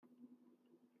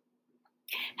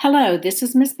Hello, this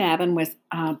is Miss Babin with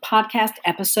podcast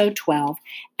episode 12,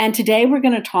 and today we're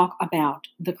going to talk about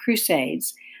the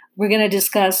Crusades. We're going to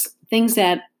discuss things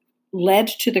that led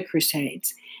to the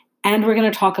Crusades, and we're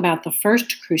going to talk about the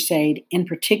First Crusade in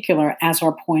particular as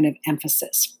our point of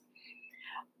emphasis.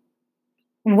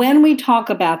 When we talk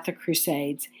about the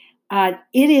Crusades, it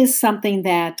is something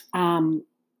that, the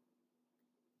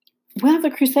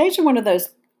Crusades are one of those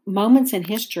moments in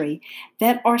history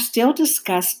that are still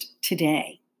discussed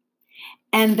today.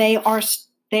 And they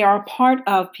are part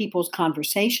of people's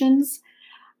conversations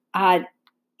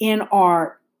in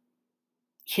our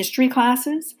history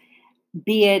classes,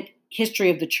 be it history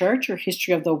of the church or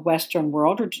history of the Western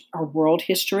world or world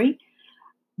history.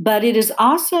 But it is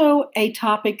also a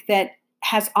topic that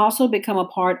has also become a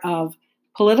part of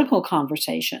political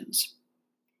conversations.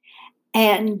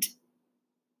 And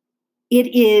it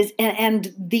is,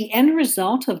 and the end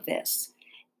result of this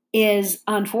is,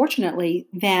 unfortunately,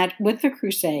 that with the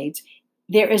Crusades,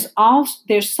 there's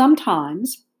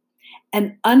sometimes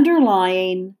an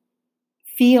underlying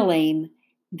feeling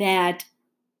that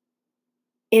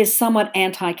is somewhat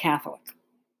anti-Catholic.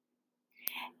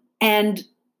 And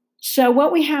so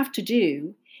what we have to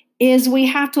do is we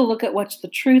have to look at what's the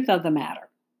truth of the matter.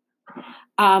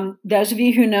 Those of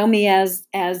you who know me as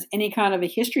any kind of a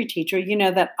history teacher, you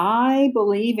know that I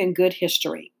believe in good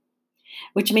history,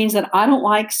 which means that I don't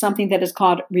like something that is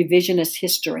called revisionist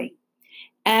history.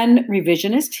 And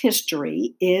revisionist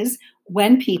history is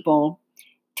when people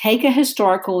take a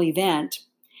historical event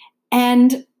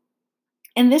and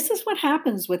this is what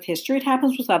happens with history. It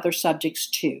happens with other subjects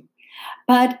too.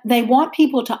 But they want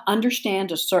people to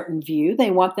understand a certain view.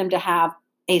 They want them to have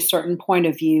a certain point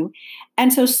of view.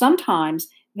 And so sometimes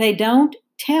they don't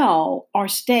tell or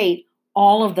state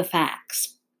all of the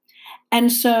facts.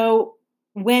 And so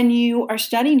when you are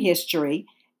studying history,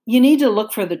 you need to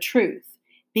look for the truth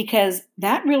because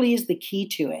that really is the key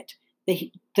to it.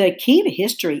 The key to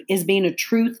history is being a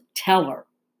truth teller.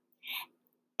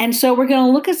 And so we're going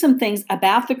to look at some things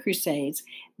about the Crusades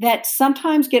that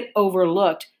sometimes get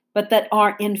overlooked, but that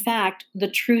are in fact the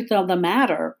truth of the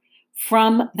matter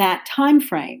from that time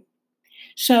frame.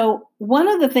 So one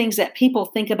of the things that people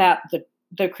think about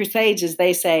the Crusades is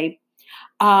they say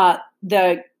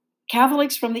the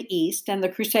Catholics from the East and the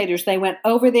Crusaders, they went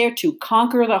over there to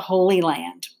conquer the Holy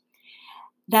Land.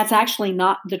 That's actually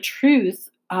not the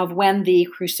truth of when the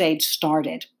Crusades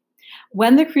started.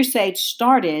 When the Crusades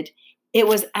started, it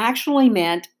was actually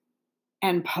meant,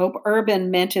 and Pope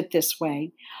Urban meant it this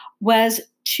way, was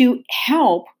to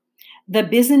help the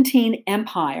Byzantine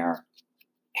Empire,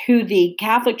 who the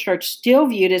Catholic Church still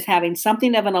viewed as having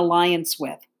something of an alliance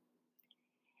with,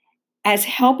 as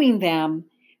helping them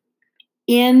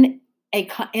in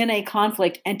a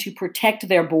conflict and to protect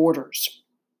their borders.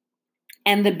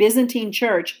 And the Byzantine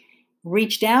Church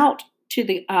reached out to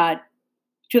the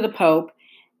Pope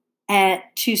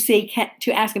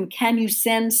to ask him, can you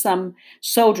send some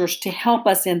soldiers to help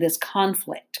us in this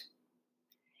conflict?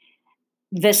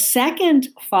 The second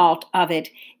fault of it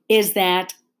is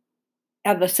that,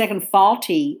 the second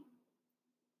faulty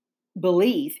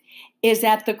belief is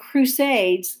that the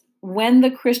Crusades, when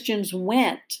the Christians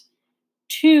went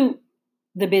to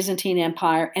the Byzantine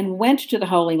Empire and went to the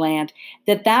Holy Land,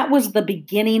 that was the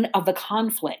beginning of the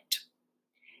conflict.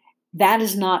 That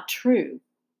is not true.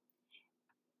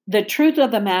 The truth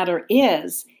of the matter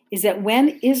is that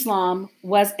when Islam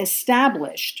was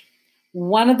established,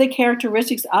 one of the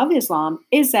characteristics of Islam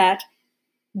is that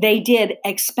they did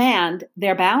expand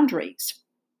their boundaries.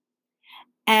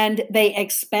 And they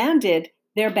expanded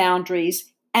their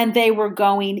boundaries, and they were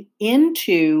going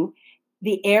into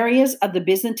the areas of the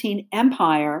Byzantine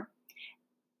Empire,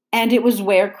 and it was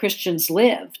where Christians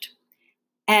lived.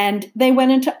 And they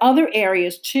went into other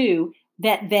areas too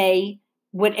that they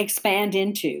would expand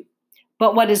into.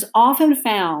 But what is often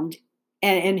found,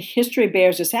 and history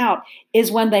bears this out,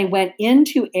 is when they went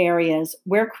into areas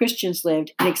where Christians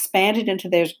lived and expanded into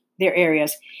their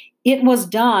areas, it was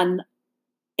done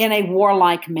in a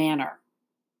warlike manner.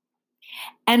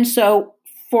 And so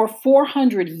for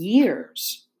 400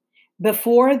 years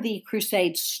before the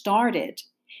Crusades started,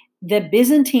 the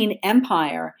Byzantine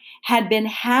Empire had been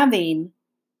having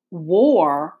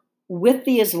war with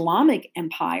the Islamic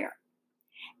Empire.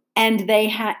 And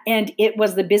it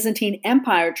was the Byzantine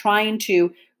Empire trying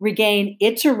to regain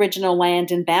its original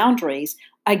land and boundaries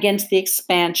against the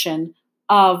expansion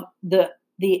of the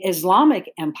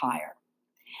Islamic Empire.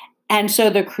 And so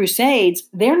the Crusades,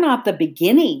 they're not the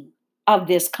beginning of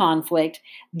this conflict.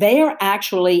 They are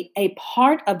actually a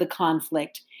part of the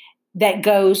conflict that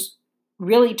goes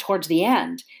really towards the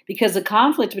end, because the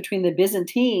conflict between the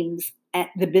Byzantines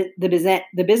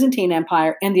the Byzantine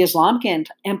Empire and the Islamic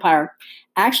Empire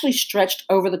actually stretched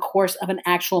over the course of an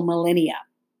actual millennia.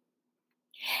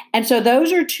 And so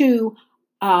those are two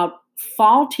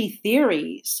faulty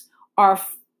theories or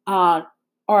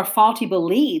faulty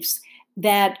beliefs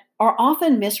that are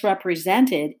often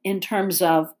misrepresented in terms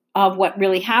of what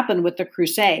really happened with the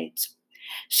Crusades.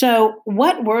 So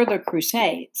what were the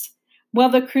Crusades? Well,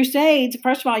 the Crusades,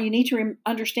 first of all, you need to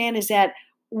understand is that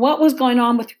what was going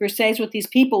on with the Crusades with these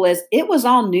people is it was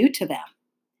all new to them.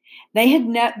 They had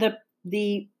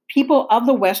the people of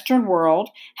the Western world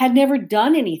had never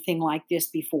done anything like this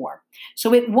before.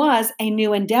 So it was a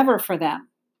new endeavor for them.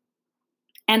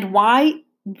 And why?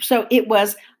 So it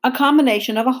was a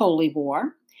combination of a holy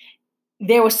war.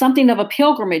 There was something of a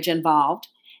pilgrimage involved.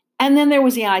 And then there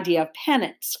was the idea of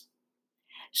penance.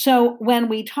 So when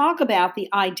we talk about the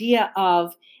idea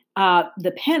of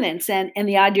the penance and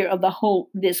the idea of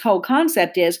this whole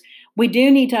concept is we do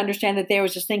need to understand that there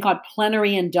was this thing called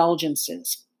plenary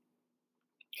indulgences.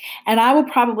 And I will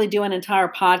probably do an entire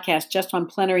podcast just on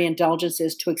plenary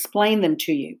indulgences to explain them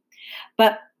to you.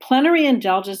 But plenary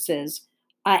indulgences,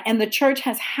 and the church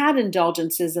has had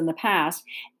indulgences in the past,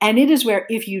 and it is where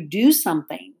if you do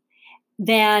something,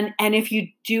 and if you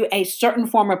do a certain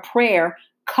form of prayer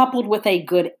coupled with a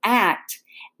good act,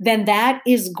 then that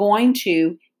is going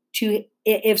to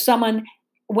if someone,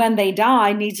 when they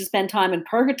die, needs to spend time in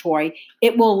purgatory,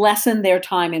 it will lessen their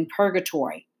time in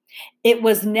purgatory. It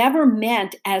was never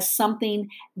meant as something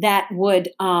that would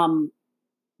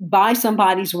buy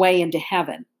somebody's way into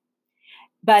heaven.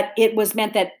 But it was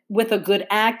meant that with a good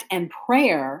act and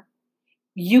prayer,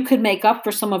 you could make up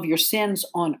for some of your sins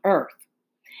on earth.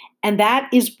 And that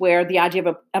is where the idea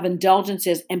of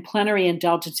indulgences and plenary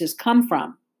indulgences come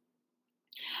from.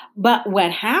 But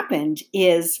what happened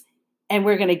is, and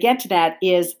we're going to get to that,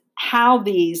 is how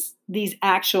these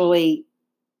actually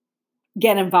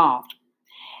get involved.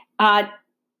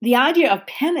 The idea of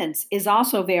penance is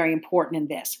also very important in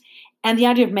this, and the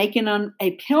idea of making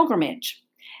a pilgrimage.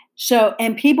 So,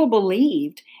 and Christians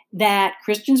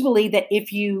believed that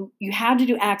if you had to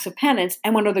do acts of penance,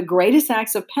 and one of the greatest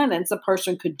acts of penance a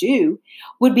person could do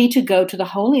would be to go to the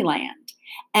Holy Land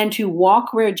and to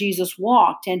walk where Jesus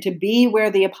walked and to be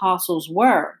where the apostles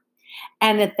were.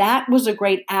 And that was a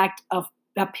great act of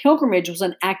a pilgrimage, was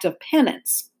an act of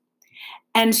penance.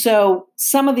 And so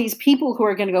some of these people who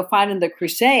are going to go fight in the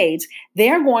Crusades,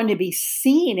 they're going to be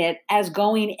seeing it as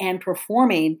going and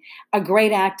performing a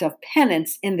great act of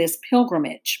penance in this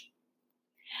pilgrimage.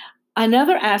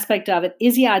 Another aspect of it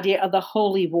is the idea of the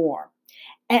Holy War.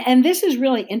 And this is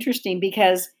really interesting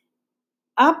because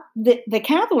the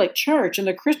Catholic Church and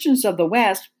the Christians of the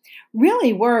West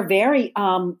really were very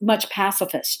much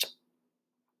pacifist.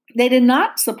 They did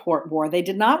not support war. They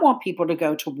did not want people to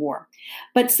go to war.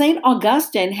 But St.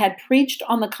 Augustine had preached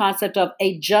on the concept of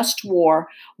a just war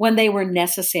when they were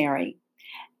necessary.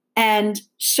 And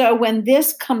so when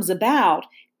this comes about,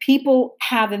 people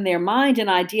have in their mind an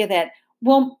idea that,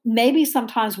 well, maybe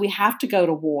sometimes we have to go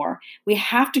to war. We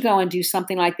have to go and do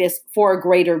something like this for a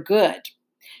greater good.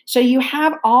 So you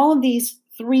have all of these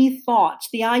three thoughts,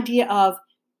 the idea of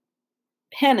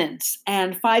penance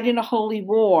and fighting a holy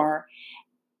war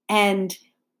and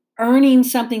earning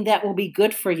something that will be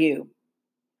good for you.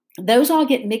 Those all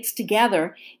get mixed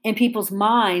together in people's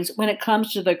minds when it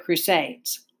comes to the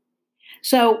Crusades.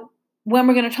 So when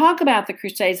we're going to talk about the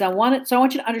Crusades, I want you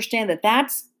to understand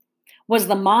that was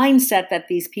the mindset that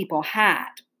these people had.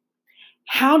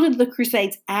 How did the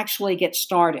Crusades actually get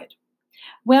started?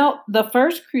 Well, the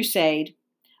First Crusade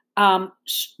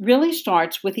really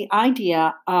starts with the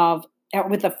idea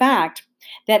with the fact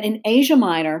that in Asia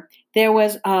Minor, there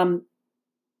was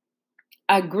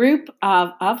a group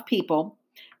of people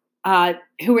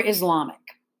who were Islamic.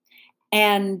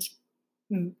 And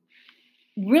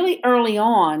really early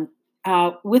on,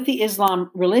 with the Islam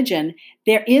religion,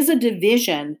 there is a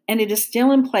division, and it is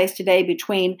still in place today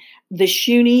between the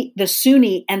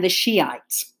Sunni and the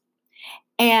Shiites.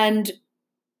 And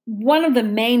one of the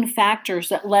main factors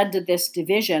that led to this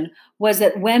division was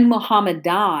that when Muhammad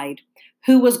died,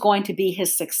 who was going to be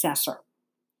his successor?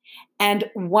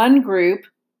 And one group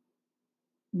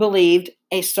believed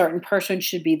a certain person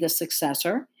should be the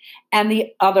successor, and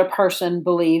the other person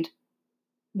believed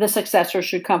the successor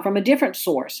should come from a different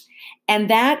source. And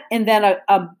then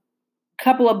a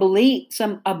couple of beliefs,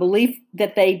 a belief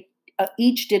that they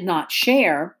each did not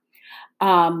share,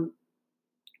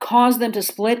 caused them to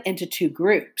split into two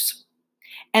groups.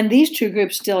 And these two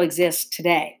groups still exist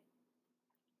today.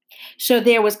 So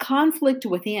there was conflict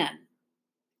within.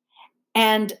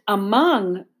 And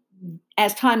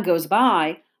as time goes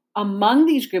by, among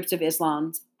these groups of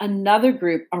Islams, another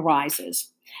group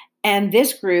arises. And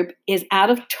this group is out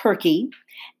of Turkey,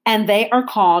 and they are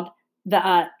called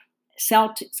the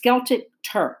Celtic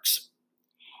Turks.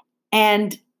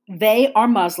 And they are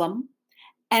Muslim,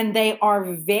 and they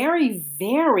are very,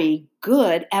 very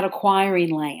good at acquiring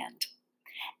land.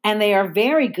 And they are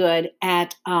very good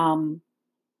at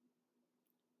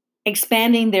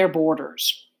expanding their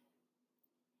borders.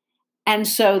 And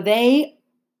so they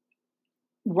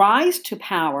rise to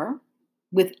power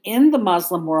within the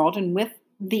Muslim world and with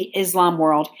the Islam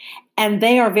world, and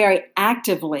they are very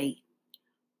actively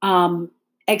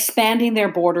expanding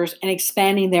their borders and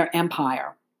expanding their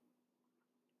empire.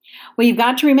 Well, you've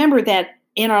got to remember that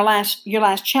in your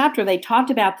last chapter, they talked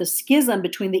about the schism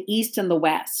between the East and the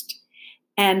West.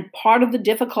 And part of the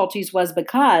difficulties was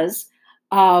because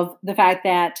of the fact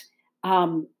that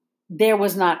there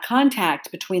was not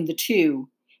contact between the two,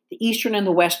 the Eastern and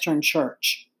the Western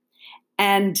Church,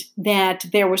 and that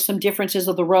there were some differences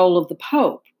of the role of the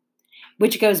Pope,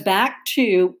 which goes back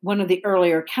to one of the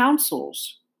earlier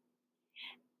councils.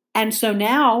 And so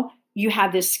now you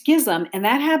have this schism, and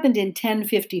that happened in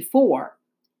 1054.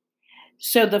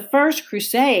 So the First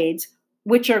Crusades,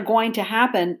 which are going to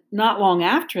happen not long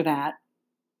after that,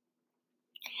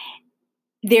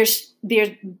 this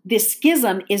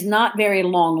schism is not very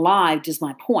long-lived, is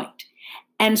my point.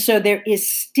 And so there is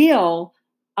still,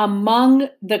 among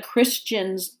the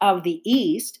Christians of the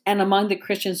East and among the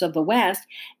Christians of the West,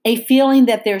 a feeling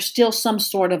that there's still some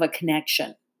sort of a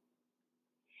connection.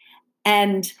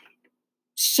 And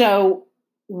so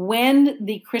when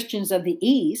the Christians of the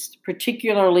East,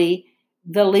 particularly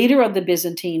the leader of the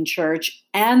Byzantine Church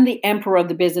and the emperor of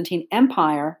the Byzantine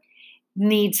Empire,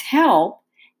 needs help,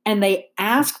 and they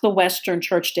ask the Western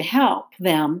Church to help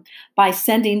them by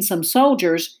sending some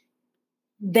soldiers,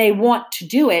 they want to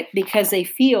do it because they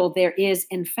feel there is,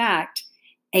 in fact,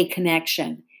 a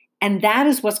connection. And that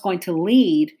is what's going to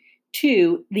lead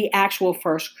to the actual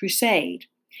First Crusade.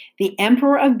 The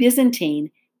Emperor of Byzantine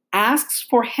asks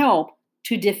for help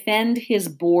to defend his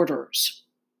borders.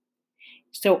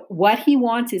 So what he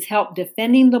wants is help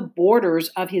defending the borders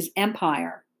of his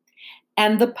empire.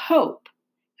 And the Pope,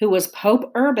 who was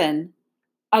Pope Urban,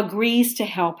 agrees to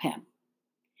help him.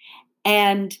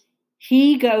 And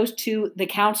he goes to the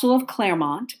Council of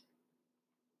Clermont.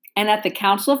 And at the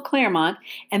Council of Clermont,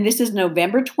 and this is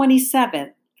November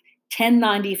 27th,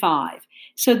 1095.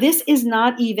 So this is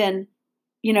not even,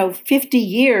 50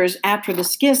 years after the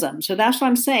schism. So that's what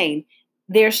I'm saying.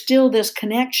 There's still this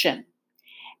connection.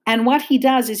 And what he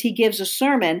does is he gives a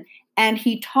sermon and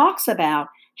he talks about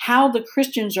how the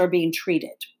Christians are being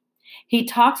treated. He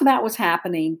talks about what's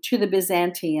happening to the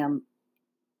Byzantium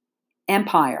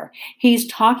Empire. He's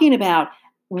talking about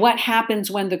what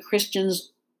happens when the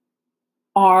Christians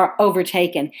are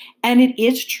overtaken. And it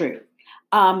is true.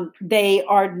 They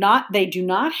do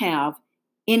not have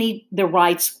the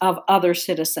rights of other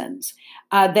citizens.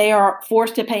 They are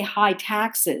forced to pay high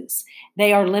taxes.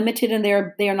 They are limited in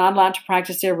they are not allowed to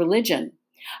practice their religion.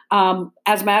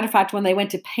 As a matter of fact, when they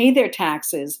went to pay their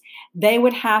taxes, they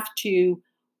would have to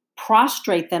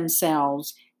prostrate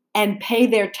themselves and pay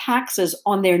their taxes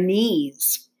on their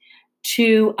knees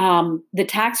to the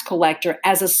tax collector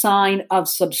as a sign of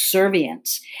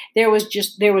subservience. There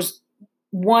was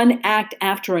one act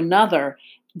after another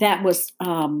that was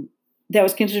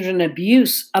considered an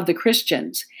abuse of the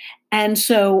Christians. And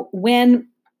so when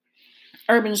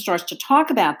Urban starts to talk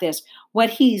about this, what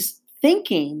he's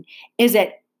thinking is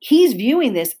that he's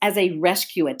viewing this as a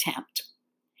rescue attempt.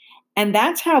 And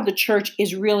that's how the church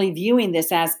is really viewing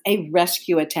this, as a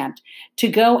rescue attempt to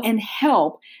go and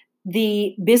help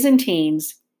the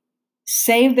Byzantines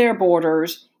save their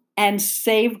borders and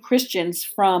save Christians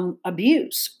from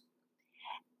abuse.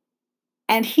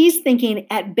 And he's thinking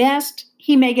at best,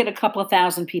 he may get a couple of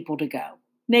thousand people to go,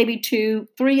 maybe 2,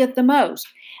 3 at the most.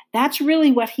 That's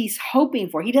really what he's hoping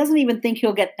for. He doesn't even think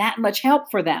he'll get that much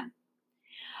help for them.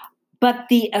 But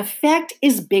the effect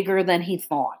is bigger than he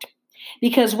thought.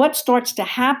 Because what starts to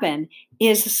happen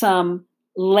is some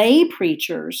lay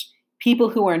preachers, people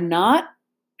who are not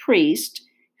priests,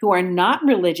 who are not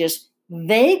religious,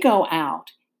 they go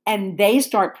out and they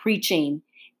start preaching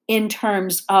in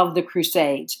terms of the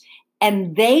Crusades.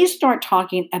 And they start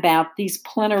talking about these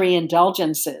plenary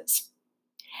indulgences.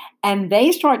 And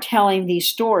they start telling these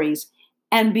stories.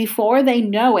 And before they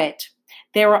know it,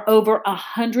 there are over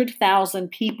 100,000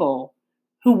 people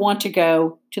who want to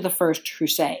go to the First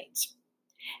Crusades.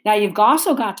 Now, you've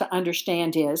also got to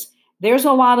understand there's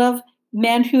a lot of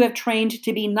men who have trained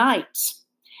to be knights,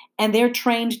 and they're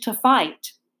trained to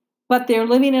fight. But they're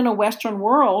living in a Western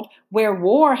world where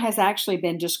war has actually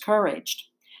been discouraged.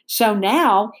 So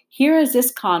now here is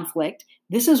this conflict.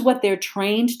 This is what they're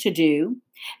trained to do.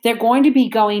 They're going to be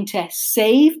going to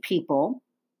save people.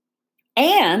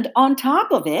 And on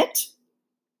top of it,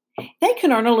 they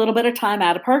can earn a little bit of time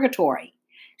out of purgatory.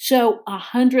 So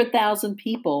 100,000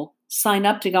 people sign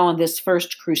up to go on this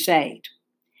First Crusade.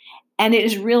 And it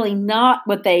is really not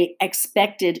what they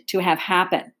expected to have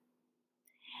happen.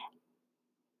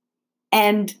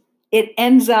 And it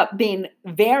ends up being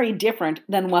very different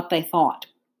than what they thought.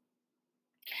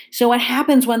 So what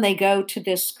happens when they go to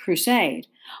this crusade?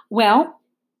 Well,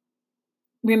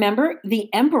 remember,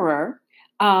 the emperor,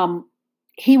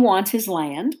 he wants his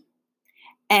land,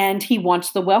 and he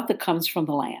wants the wealth that comes from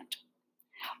the land.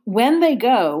 When they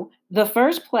go, the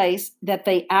first place that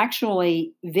they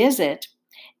actually visit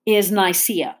is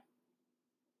Nicaea.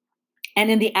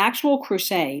 And in the actual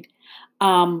crusade,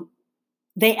 the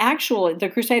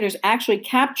Crusaders actually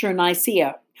capture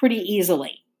Nicaea pretty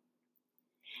easily.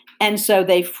 And so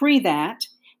they free that,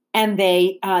 and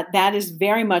that is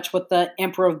very much what the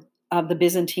emperor of the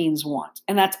Byzantines wants,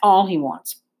 and that's all he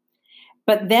wants.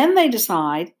 But then they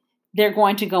decide they're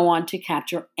going to go on to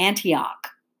capture Antioch.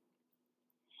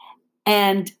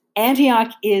 And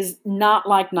Antioch is not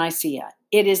like Nicaea.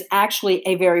 It is actually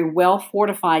a very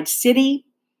well-fortified city.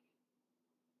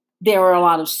 There are a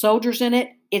lot of soldiers in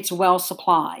it. It's well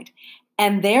supplied.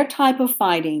 And their type of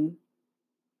fighting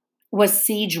was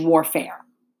siege warfare.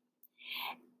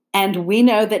 And we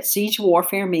know that siege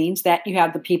warfare means that you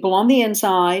have the people on the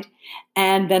inside,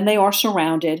 and then they are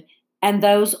surrounded, and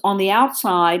those on the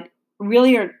outside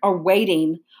really are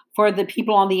waiting for the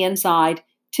people on the inside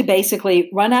to basically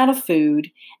run out of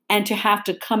food and to have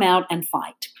to come out and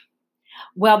fight.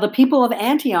 Well, the people of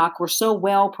Antioch were so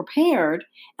well prepared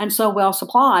and so well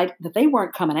supplied that they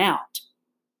weren't coming out.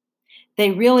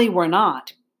 They really were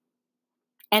not.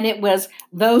 And it was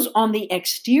those on the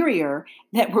exterior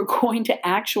that were going to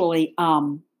actually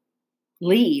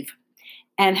leave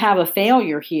and have a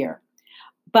failure here.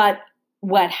 But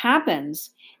what happens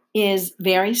is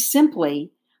very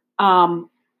simply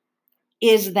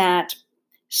is that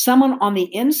someone on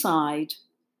the inside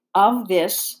of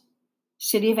this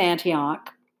city of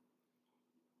Antioch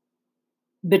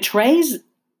betrays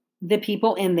the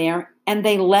people in there, and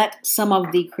they let some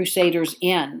of the Crusaders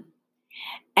in.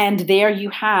 And there you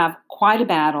have quite a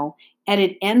battle, and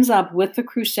it ends up with the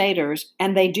Crusaders,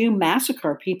 and they do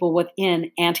massacre people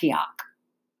within Antioch.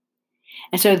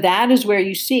 And so that is where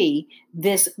you see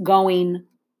this going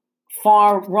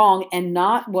far wrong, and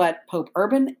not what Pope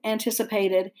Urban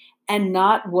anticipated, and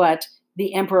not what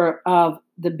the emperor of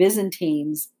the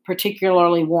Byzantines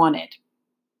particularly wanted.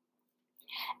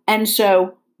 And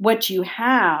so what you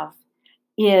have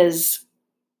is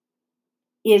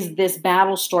this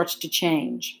battle starts to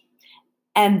change.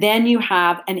 And then you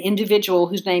have an individual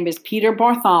whose name is Peter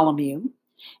Bartholomew.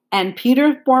 And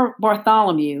Peter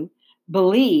Bartholomew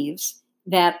believes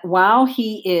that while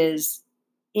he is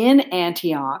in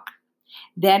Antioch,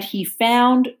 that he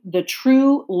found the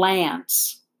true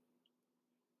lance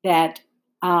that,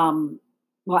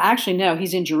 actually, no,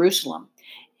 he's in Jerusalem.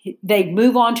 They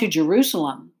move on to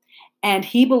Jerusalem, and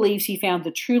he believes he found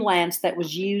the true lance that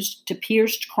was used to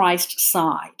pierce Christ's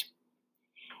side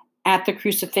at the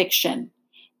crucifixion,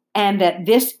 and that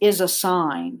this is a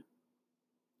sign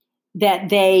that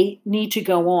they need to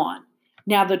go on.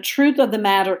 Now, the truth of the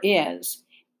matter is,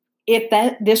 if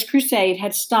this crusade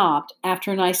had stopped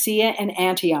after Nicaea and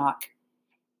Antioch,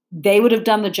 they would have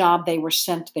done the job they were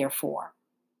sent there for.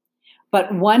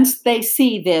 But once they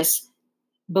see this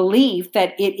belief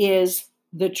that it is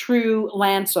the true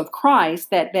lance of Christ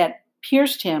that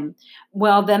pierced him,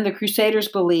 well, then the Crusaders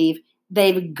believe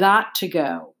they've got to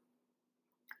go,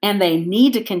 and they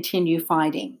need to continue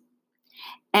fighting.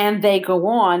 And they go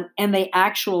on, and they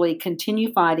actually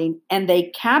continue fighting, and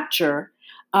they capture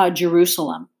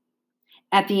Jerusalem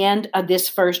at the end of this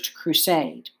First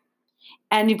Crusade.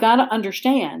 And you've got to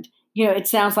understand, it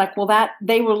sounds like, well, that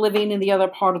they were living in the other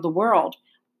part of the world.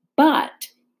 But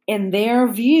in their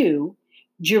view,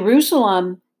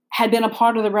 Jerusalem had been a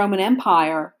part of the Roman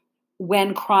Empire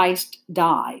when Christ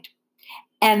died.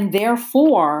 And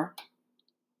therefore,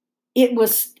 it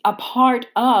was a part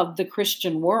of the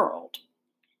Christian world.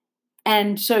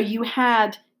 And so you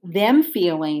had them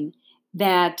feeling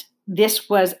that this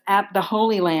was at the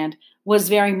Holy Land was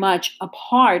very much a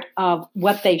part of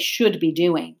what they should be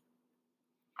doing.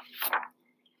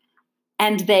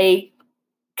 And they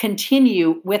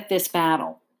continue with this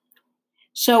battle.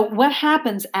 So what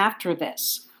happens after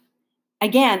this?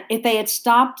 Again, if they had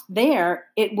stopped there,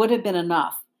 it would have been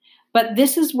enough. But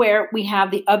this is where we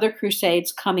have the other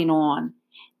Crusades coming on.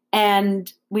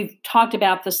 And we've talked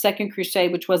about the Second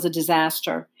Crusade, which was a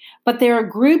disaster. But there are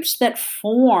groups that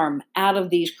form out of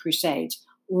these crusades.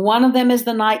 One of them is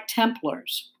the Knight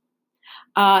Templars.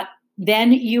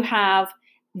 Then you have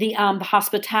the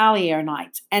Hospitalier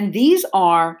Knights. And these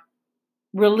are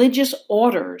religious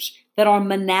orders that are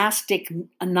monastic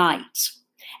knights.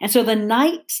 And so the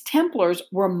Knights Templars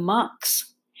were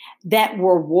monks that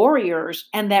were warriors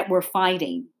and that were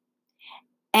fighting.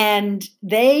 And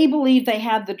they believed they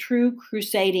had the true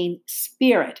crusading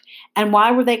spirit. And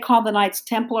why were they called the Knights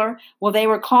Templar? Well, they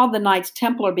were called the Knights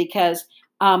Templar because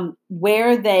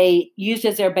where they used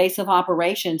as their base of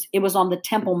operations, it was on the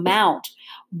Temple Mount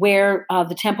where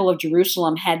the Temple of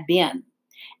Jerusalem had been.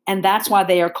 And that's why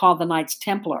they are called the Knights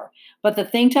Templar. But the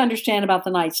thing to understand about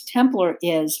the Knights Templar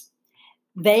is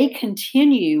they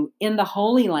continue in the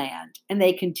Holy Land and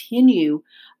they continue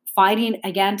fighting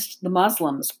against the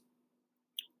Muslims.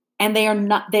 And they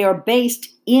are based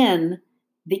in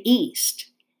the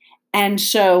East. And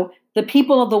so the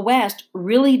people of the West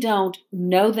really don't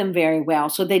know them very well.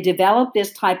 So they develop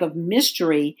this type of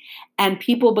mystery, and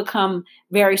people become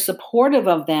very supportive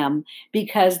of them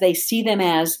because they see them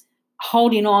as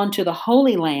holding on to the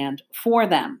Holy Land for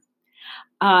them.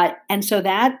 And so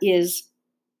that is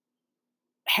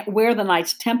where the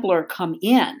Knights Templar come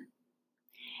in.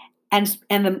 And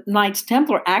the Knights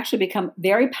Templar actually become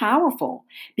very powerful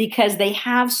because they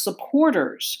have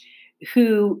supporters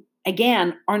who,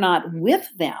 again, are not with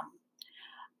them,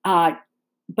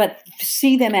 but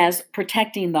see them as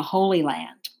protecting the Holy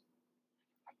Land.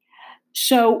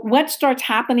 So what starts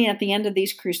happening at the end of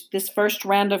this first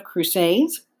round of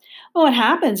crusades? Well, what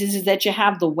happens is that you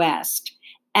have the West,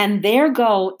 and their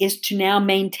goal is to now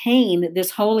maintain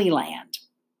this Holy Land.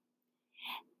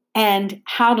 And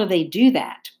how do they do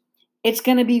that? It's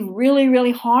going to be really,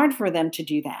 really hard for them to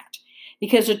do that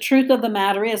because the truth of the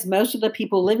matter is most of the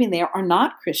people living there are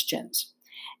not Christians.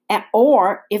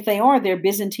 Or if they are, they're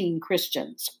Byzantine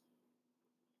Christians.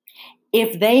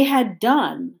 If they had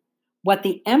done what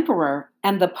the emperor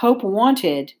and the Pope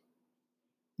wanted,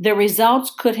 the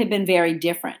results could have been very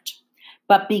different.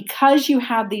 But because you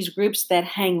have these groups that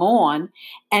hang on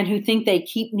and who think they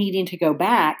keep needing to go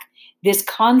back, this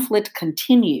conflict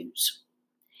continues.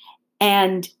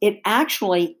 And it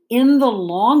actually, in the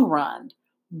long run,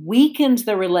 weakens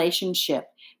the relationship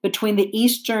between the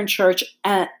Eastern Church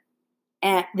and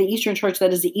the Eastern Church,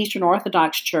 that is the Eastern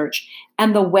Orthodox Church,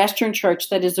 and the Western Church,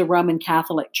 that is the Roman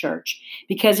Catholic Church.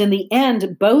 Because in the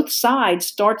end, both sides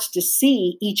starts to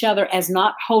see each other as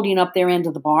not holding up their end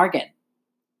of the bargain.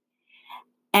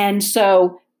 And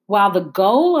so while the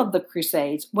goal of the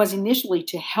Crusades was initially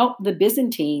to help the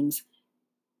Byzantines,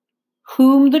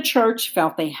 whom the church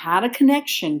felt they had a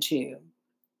connection to,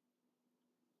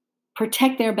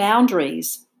 protect their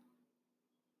boundaries,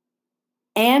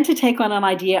 and to take on an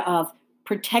idea of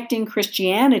protecting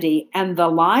Christianity and the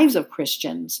lives of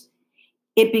Christians,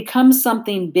 it becomes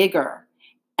something bigger,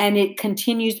 and it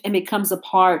continues and becomes a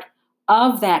part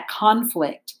of that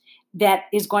conflict that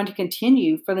is going to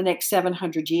continue for the next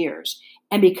 700 years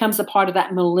and becomes a part of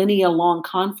that millennia-long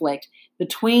conflict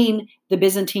between the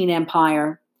Byzantine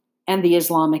Empire and the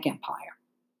Islamic Empire.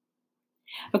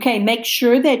 Okay, make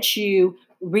sure that you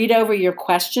read over your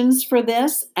questions for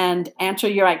this and answer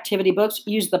your activity books.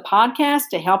 Use the podcast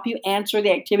to help you answer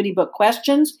the activity book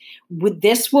questions.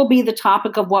 This will be the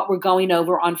topic of what we're going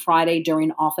over on Friday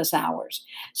during office hours.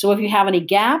 So if you have any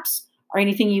gaps or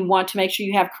anything you want to make sure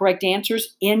you have correct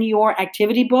answers in your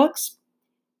activity books,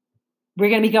 we're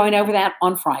going to be going over that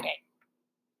on Friday.